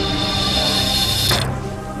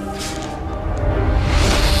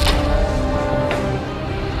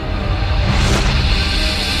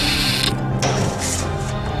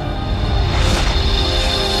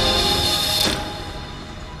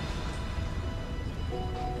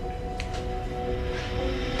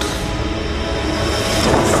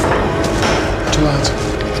 Te laat.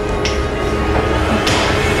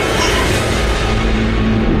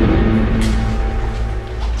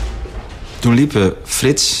 Toen liepen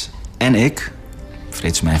Frits en ik,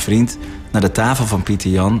 Frits mijn vriend, naar de tafel van Pieter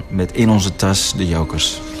Jan met in onze tas de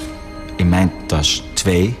jokers. In mijn tas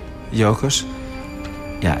 2 jokers.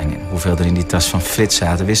 Ja, en hoeveel er in die tas van Frits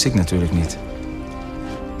zaten, wist ik natuurlijk niet.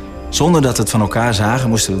 Zonder dat we het van elkaar zagen,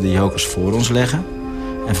 moesten we de jokers voor ons leggen.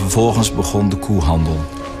 En vervolgens begon de koehandel.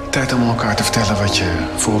 Tijd om elkaar te vertellen wat je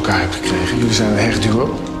voor elkaar hebt gekregen. Jullie zijn een hecht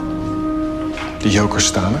duo. De jokers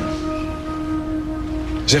staan er.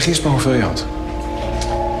 Zeg eens maar hoeveel je had.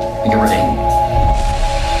 Ik heb er 1.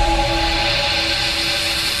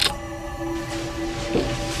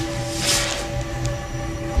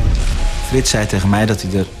 Frits zei tegen mij dat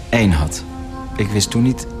hij er 1 had. Ik wist toen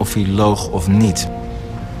niet of hij loog of niet.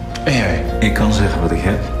 En jij? Ik kan zeggen wat ik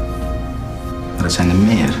heb. Maar dat zijn er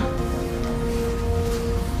meer.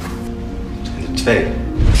 Dat zijn er 2.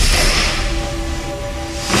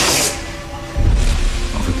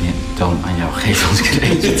 Of ik die dan aan jou geef als ik er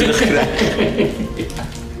eentje terugkrijg.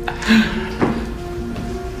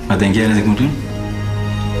 Wat denk jij dat ik moet doen?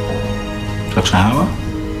 Zal ik ze houden?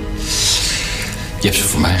 Je hebt ze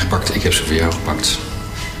voor mij gepakt, ik heb ze voor jou gepakt.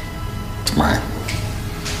 Maar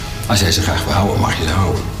als jij ze graag wil houden, mag je ze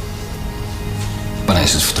houden. Wanneer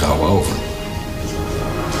is het vertrouwen over?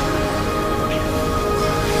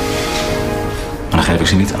 Maar dan geef ik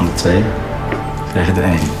ze niet aan de 2. Dan krijg je er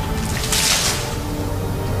 1.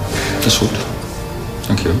 Dat is goed.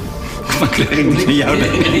 Dankjewel. Maar krijg ik niet van jou?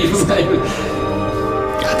 Nee.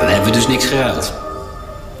 Ja, dan hebben we dus niks geruild.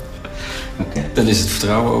 Oké. Dan is het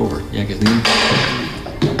vertrouwen over. Jij krijgt nu.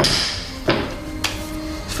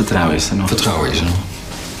 Het vertrouwen is er nog. Vertrouwen is er nog.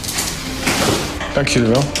 Dank jullie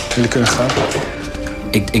wel. Jullie kunnen gaan.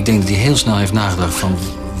 Ik denk dat hij heel snel heeft nagedacht van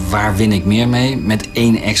waar win ik meer mee? Met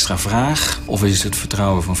 1 extra vraag? Of is het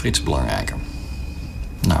vertrouwen van Frits belangrijker?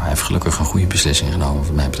 Nou, hij heeft gelukkig een goede beslissing genomen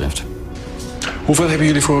wat mij betreft. Hoeveel hebben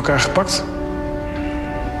jullie voor elkaar gepakt?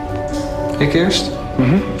 Ik eerst?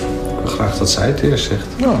 Ik wil graag dat zij het eerst zegt.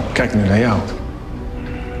 Nou, kijk nu naar jou.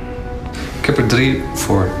 Ik heb er 3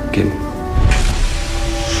 voor Kim.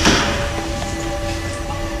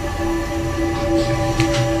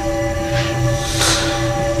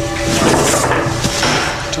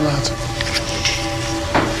 Te laat.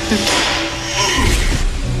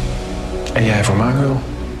 En jij voor Manuel?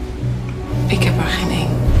 Ik heb er geen 1.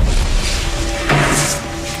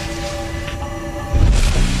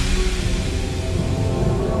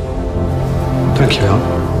 Dankjewel.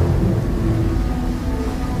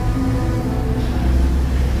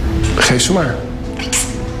 Geef ze maar.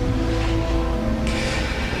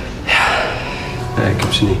 Nee, ik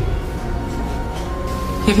heb ze niet.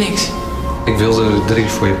 Je hebt niks. Ik wilde er 3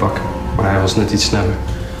 voor je pakken, maar hij was net iets sneller.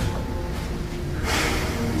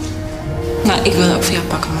 Nou, ik wil ook voor jou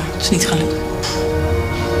pakken, maar het is niet gelukt.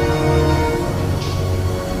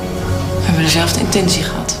 We hebben dezelfde intentie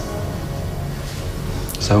gehad.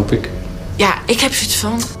 Dat hoop ik. Ja, ik heb zoiets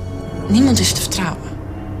van... Niemand is te vertrouwen.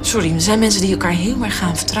 Sorry, er zijn mensen die elkaar heel erg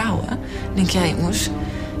gaan vertrouwen. Dan denk jij, jongens,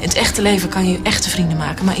 In het echte leven kan je echte vrienden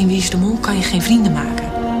maken, maar in Wie is de Mol kan je geen vrienden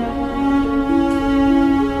maken.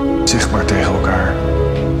 Zeg maar tegen elkaar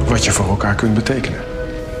wat je voor elkaar kunt betekenen.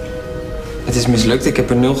 Het is mislukt. Ik heb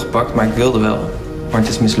er 0 gepakt, maar ik wilde wel. Maar het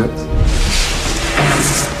is mislukt.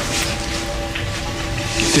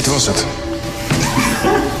 Dit was het.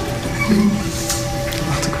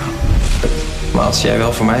 Wacht ik wel. Maar als jij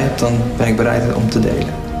wel voor mij hebt, dan ben ik bereid om te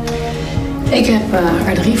delen. Ik heb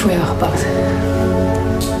er 3 voor jou gepakt.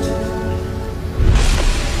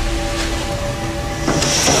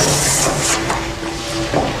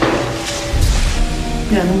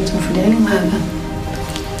 Ja, dan moeten we een verdeling hebben.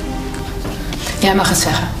 Jij mag het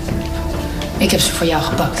zeggen. Ik heb ze voor jou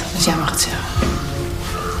gepakt, dus jij mag het zeggen.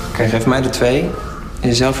 Oké, geef mij er 2.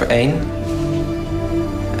 Jezelf er 1.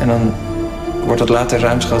 En dan wordt dat later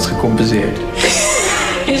ruimschoots gecompenseerd.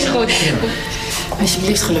 Is goed.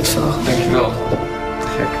 Alsjeblieft, geluksvogel. Dankjewel.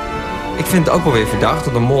 Gek. Ik vind het ook wel weer verdacht,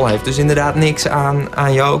 want de mol heeft dus inderdaad niks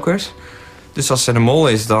aan jokers. Dus als ze de mol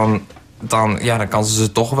is, dan kan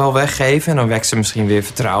ze toch wel weggeven. En dan wekt ze misschien weer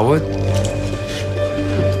vertrouwen.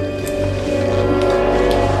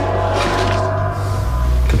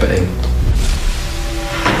 Ik heb er 1.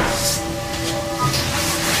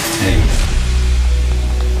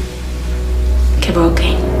 Ik heb er ook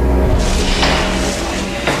 1.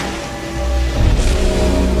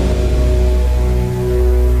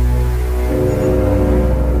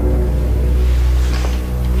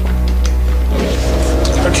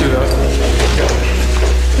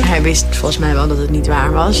 Hij wist volgens mij wel dat het niet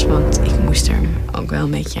waar was, want ik moest er ook wel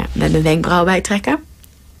een beetje de wenkbrauw bij trekken.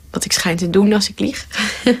 Wat ik schijn te doen als ik lieg.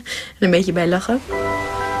 En een beetje bij lachen.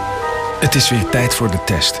 Het is weer tijd voor de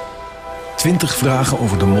test. 20 vragen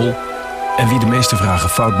over de mol. En wie de meeste vragen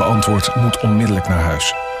fout beantwoordt, moet onmiddellijk naar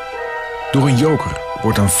huis. Door een joker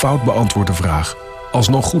wordt een fout beantwoorde vraag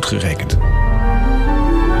alsnog goed gerekend.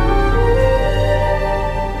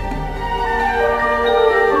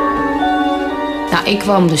 Nou, ik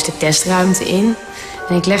kwam dus de testruimte in.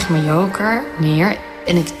 En ik leg mijn joker neer.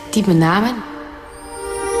 En ik typ mijn naam in.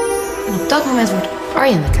 En op dat moment wordt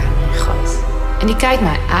Arjen de kamer ingegooid. En die kijkt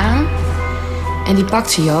mij aan. En die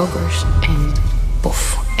pakt zijn jokers. En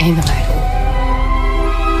pof, 1 bij mij erop.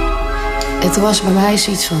 En toen was bij mij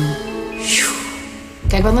zoiets van...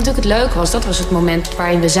 Kijk, wat natuurlijk het leuke was, dat was het moment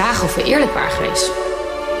waarin we zagen of we eerlijk waren geweest.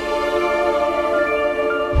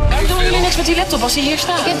 Waarom doen jullie niks met die laptop als die hier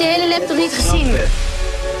staat? Ik heb de hele laptop niet gezien.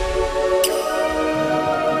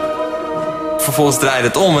 Vervolgens draaide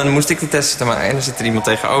het om en moest ik de test zitten maken. En dan zit er iemand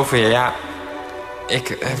tegenover je. Ja,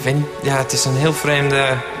 ik weet niet. Ja, het is een heel vreemde...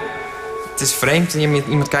 Het is vreemd.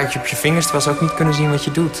 Iemand kijkt je op je vingers, terwijl ze ook niet kunnen zien wat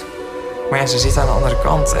je doet. Maar ja, ze zit aan de andere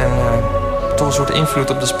kant. En toch een soort invloed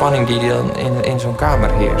op de spanning die dan in zo'n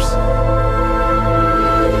kamer heerst.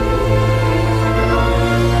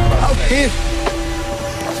 Oh, hier.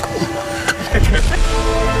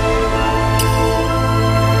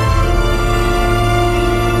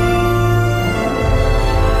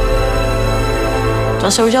 Het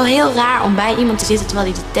was sowieso heel raar om bij iemand te zitten terwijl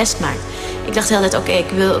hij de test maakt. Ik dacht de hele tijd, oké, ik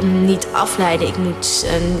wil hem niet afleiden. Ik moet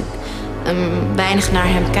weinig naar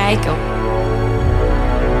hem kijken.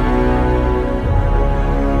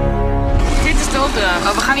 Dit is de opdracht.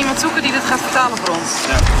 Oh, we gaan iemand zoeken die dit gaat vertalen voor ons.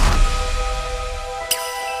 Ja.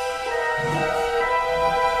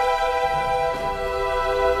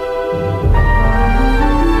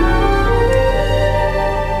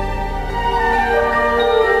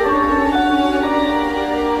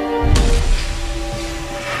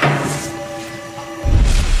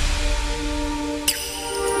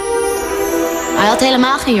 Hij had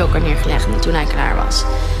helemaal geen joker neergelegd toen hij klaar was.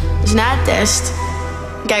 Dus na de test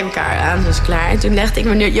kijken we elkaar aan, dus klaar. En toen legde ik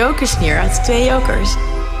mijn jokers neer. Hij had 2 jokers.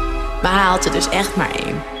 Maar hij had er dus echt maar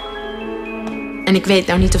 1. En ik weet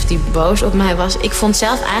nou niet of hij boos op mij was. Ik vond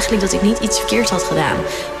zelf eigenlijk dat ik niet iets verkeerd had gedaan.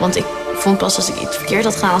 Want ik vond pas als ik iets verkeerd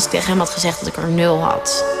had gedaan als ik tegen hem had gezegd dat ik er 0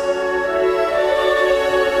 had.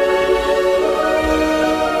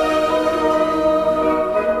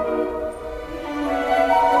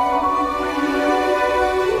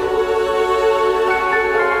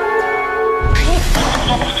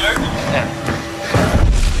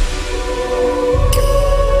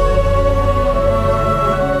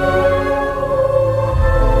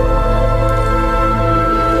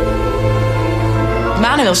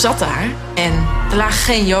 Manuel zat daar en er lagen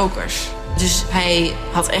geen jokers. Dus hij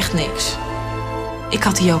had echt niks. Ik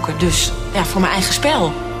had die joker dus ja, voor mijn eigen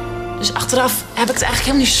spel. Dus achteraf heb ik het eigenlijk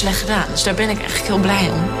helemaal niet zo slecht gedaan. Dus daar ben ik eigenlijk heel blij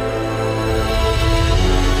om.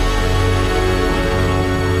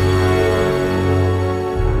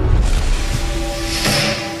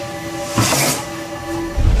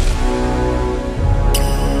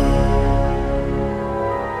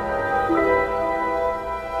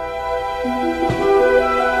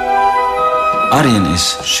 Arjen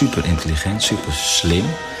is super intelligent, super slim.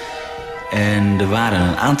 En er waren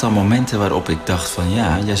een aantal momenten waarop ik dacht van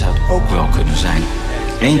ja, jij zou het ook wel kunnen zijn.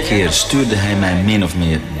 Eén keer stuurde hij mij min of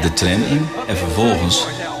meer de tram in. En vervolgens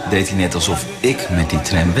deed hij net alsof ik met die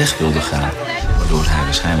tram weg wilde gaan. Waardoor hij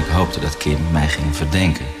waarschijnlijk hoopte dat Kim mij ging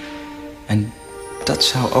verdenken. En dat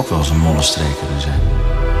zou ook wel eens een mollenstreek kunnen zijn.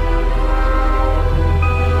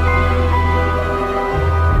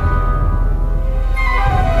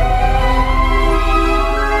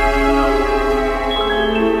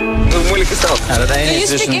 Hoe moeilijk is dat? Ja, dat ene Do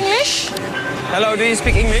you speak English? Hello, do you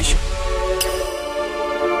speak English?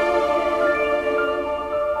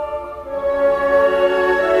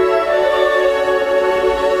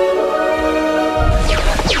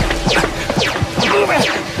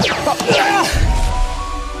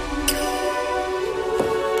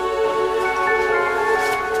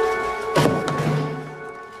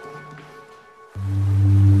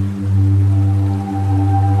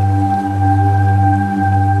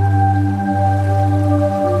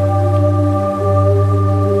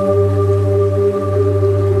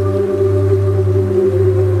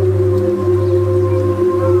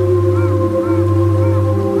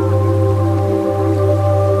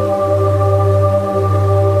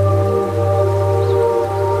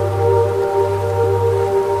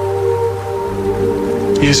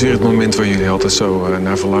 Hier is weer het moment waar jullie altijd zo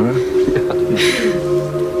naar verlangen.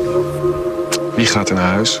 Wie gaat er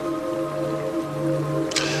naar huis?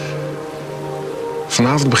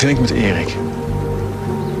 Vanavond begin ik met Erik.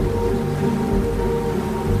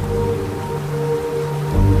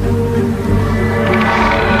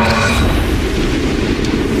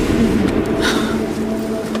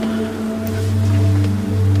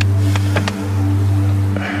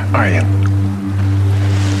 Arjen.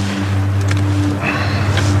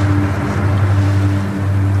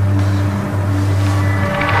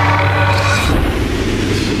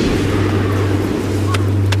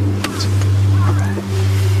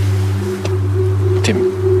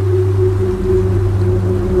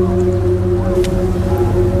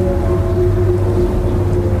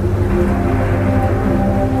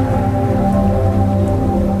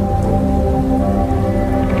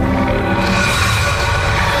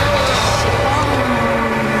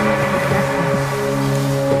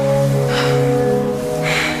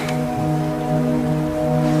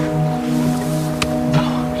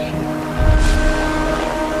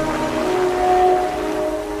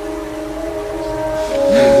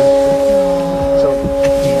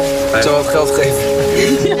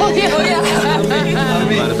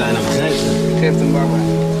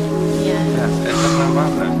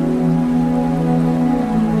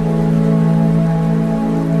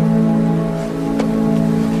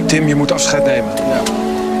 Tim, je moet afscheid nemen.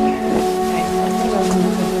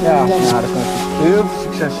 Ja, dat komt. Heel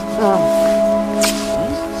veel succes. Ja.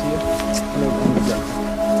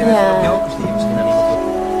 Tim, heb je ook jokers die je misschien aan iemand op?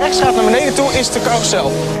 Rechts gaat naar beneden toe, is de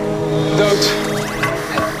carousel. Dood.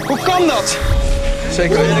 Hoe kan dat?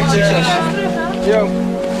 Zeker, Erik, succes. Yo.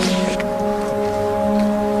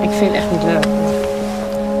 Ik vind het echt niet leuk.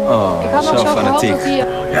 Oh, zo fanatiek.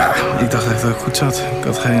 Ja, ik dacht echt dat ik goed zat. Ik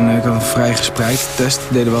had een vrij gespreid test.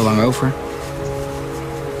 Ik deed er wel lang over.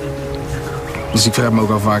 Dus ik vraag me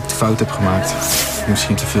ook af waar ik de fout heb gemaakt.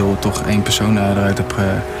 Misschien te veel toch één persoon eruit heb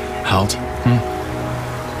gehaald.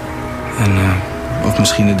 En of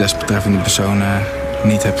misschien de desbetreffende persoon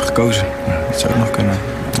niet heb gekozen. Dat zou ook nog kunnen.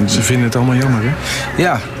 Ze vinden het allemaal jammer, hè?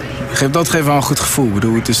 Ja, dat geeft wel een goed gevoel. Ik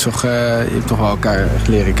bedoel, het is toch, je hebt toch wel elkaar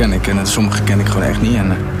leren kennen. Sommigen ken ik gewoon echt niet.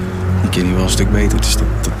 En die ken je wel een stuk beter. Dus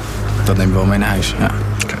dat neem ik wel mee naar huis. Ja.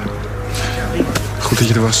 Goed dat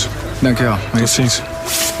je er was. Dankjewel. Tot ziens.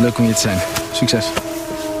 Leuk om hier te zijn. Succes.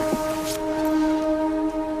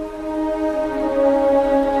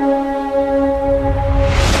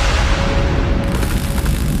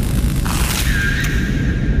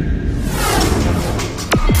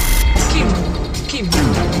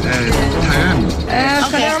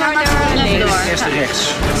 Eerst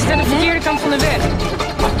rechts. Het is aan de verkeerde kant van de weg.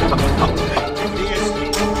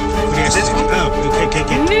 Kijk.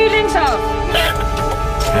 Nu linksaf.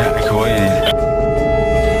 Ja, ik hoor je niet.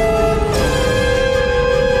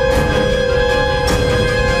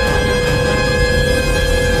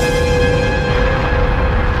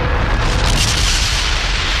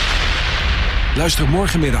 Luister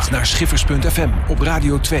morgenmiddag naar Schiffers.fm op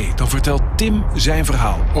Radio 2. Dan vertelt Tim zijn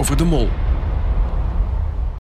verhaal over de mol.